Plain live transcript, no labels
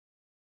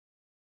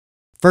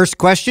First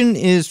question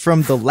is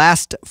from The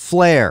Last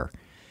Flare.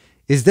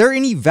 Is there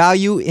any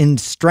value in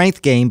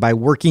strength gain by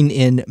working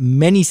in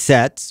many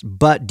sets,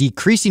 but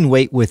decreasing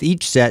weight with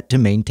each set to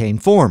maintain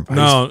form?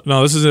 No,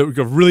 this is a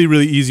really,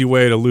 really easy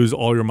way to lose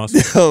all your muscle.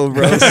 Oh,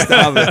 bro,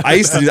 stop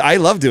it. I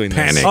love doing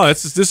this. Oh,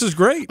 this is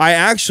great.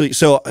 I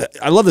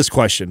love this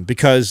question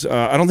because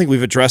I don't think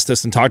we've addressed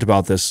this and talked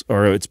about this,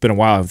 or it's been a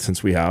while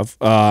since we have.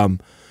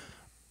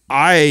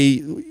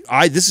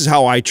 This is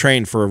how I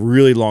trained for a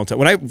really long time.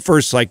 When I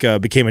first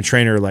became a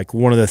trainer,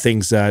 one of the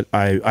things that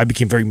I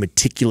became very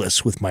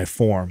meticulous with my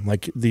form,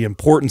 like the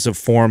importance of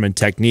form and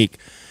technique.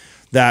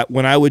 That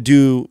when I would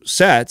do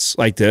sets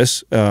like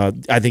this,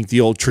 I think the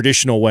old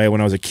traditional way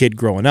when I was a kid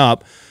growing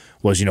up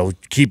was,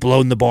 keep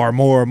loading the bar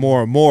more and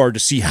more and more to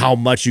see how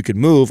much you could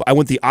move. I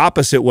went the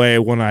opposite way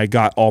when I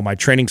got all my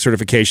training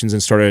certifications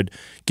and started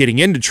getting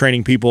into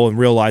training people and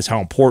realized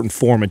how important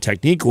form and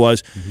technique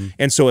was.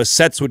 And so as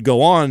sets would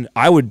go on,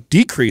 I would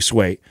decrease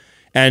weight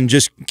and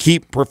just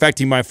keep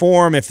perfecting my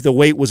form. If the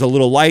weight was a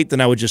little light,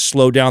 then I would just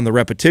slow down the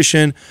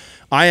repetition.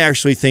 I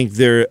actually think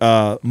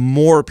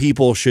more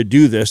people should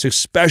do this,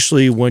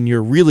 especially when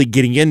you're really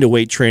getting into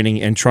weight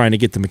training and trying to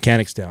get the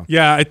mechanics down.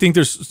 Yeah, I think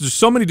there's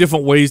so many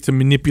different ways to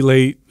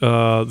manipulate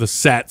the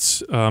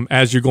sets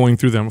as you're going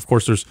through them. Of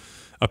course, there's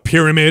a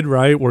pyramid,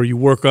 right, where you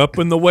work up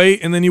in the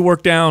weight and then you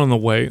work down in the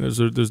weight. There's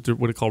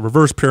what they call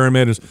reverse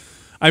pyramid.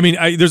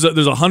 There's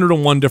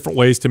 101 different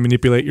ways to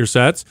manipulate your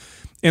sets,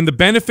 and the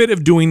benefit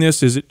of doing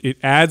this is it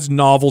adds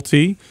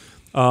novelty.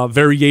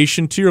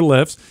 Variation to your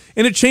lifts,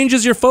 and it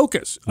changes your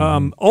focus.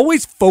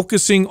 Always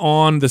focusing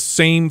on the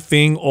same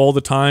thing all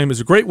the time is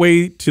a great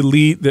way to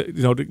lead,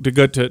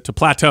 to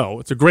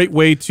plateau. It's a great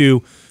way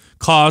to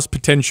cause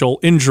potential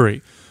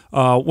injury.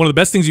 One of the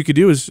best things you could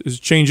do is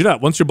change it up.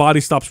 Once your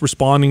body stops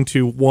responding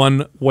to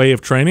one way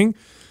of training,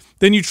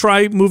 then you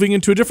try moving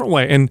into a different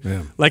way.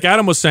 And like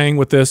Adam was saying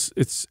with this,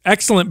 it's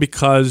excellent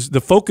because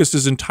the focus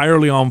is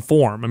entirely on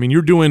form. I mean,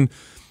 you're doing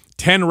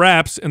 10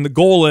 reps, and the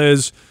goal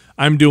is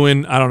I'm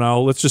doing, I don't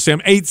know, let's just say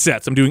I'm 8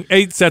 sets. I'm doing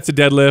 8 sets of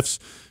deadlifts,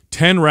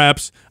 10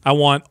 reps. I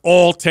want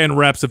all 10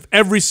 reps of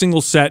every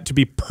single set to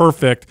be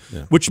perfect,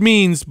 which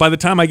means by the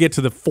time I get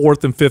to the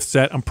 4th and 5th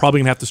set, I'm probably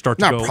going to have to start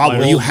to go. Not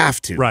probably, you have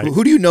to. Right.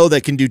 Who do you know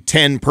that can do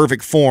 10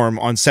 perfect form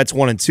on sets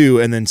 1 and 2,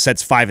 and then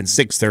sets 5 and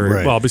 6 they're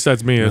right. Well,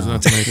 besides me,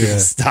 isn't it?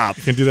 Stop.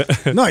 You can do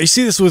that. No, you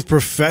see this with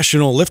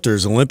professional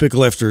lifters, Olympic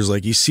lifters.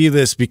 Like, you see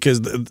this because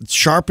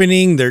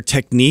sharpening their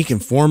technique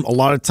and form a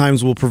lot of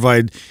times will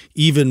provide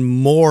even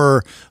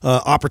more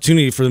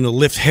opportunity for them to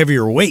lift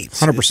heavier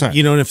weights. 100%.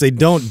 And if they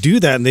don't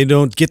do that and they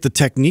don't get the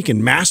technique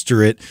and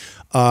master it,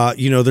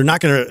 they're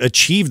not going to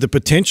achieve the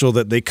potential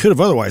that they could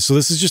have otherwise. So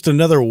this is just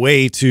another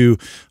way to,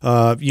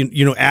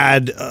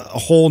 add a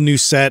whole new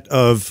set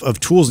of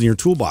tools in your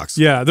toolbox.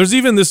 Yeah, there's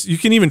even this. You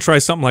can even try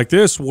something like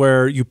this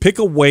where you pick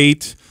a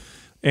weight,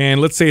 and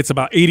let's say it's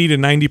about 80 to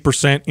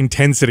 90%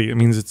 intensity. It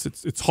means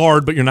it's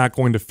hard, but you're not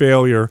going to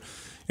failure.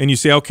 And you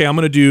say, okay, I'm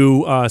going to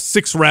do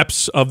 6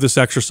 reps of this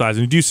exercise,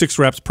 and you do 6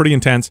 reps, pretty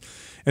intense.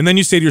 And then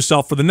you say to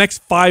yourself, for the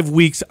next 5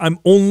 weeks, I'm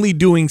only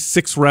doing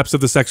 6 reps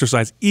of this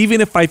exercise.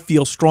 Even if I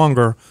feel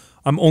stronger,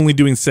 I'm only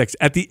doing 6.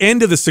 At the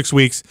end of the 6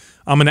 weeks,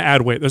 I'm going to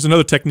add weight. There's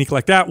another technique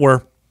like that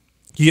where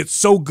you get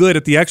so good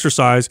at the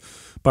exercise,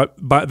 but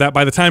by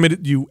the time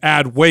you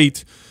add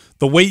weight,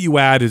 the weight you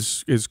add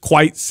is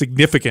quite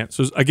significant.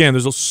 So again,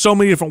 there's so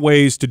many different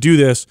ways to do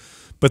this,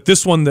 but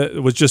this one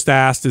that was just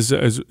asked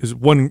is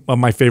one of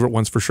my favorite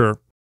ones for sure.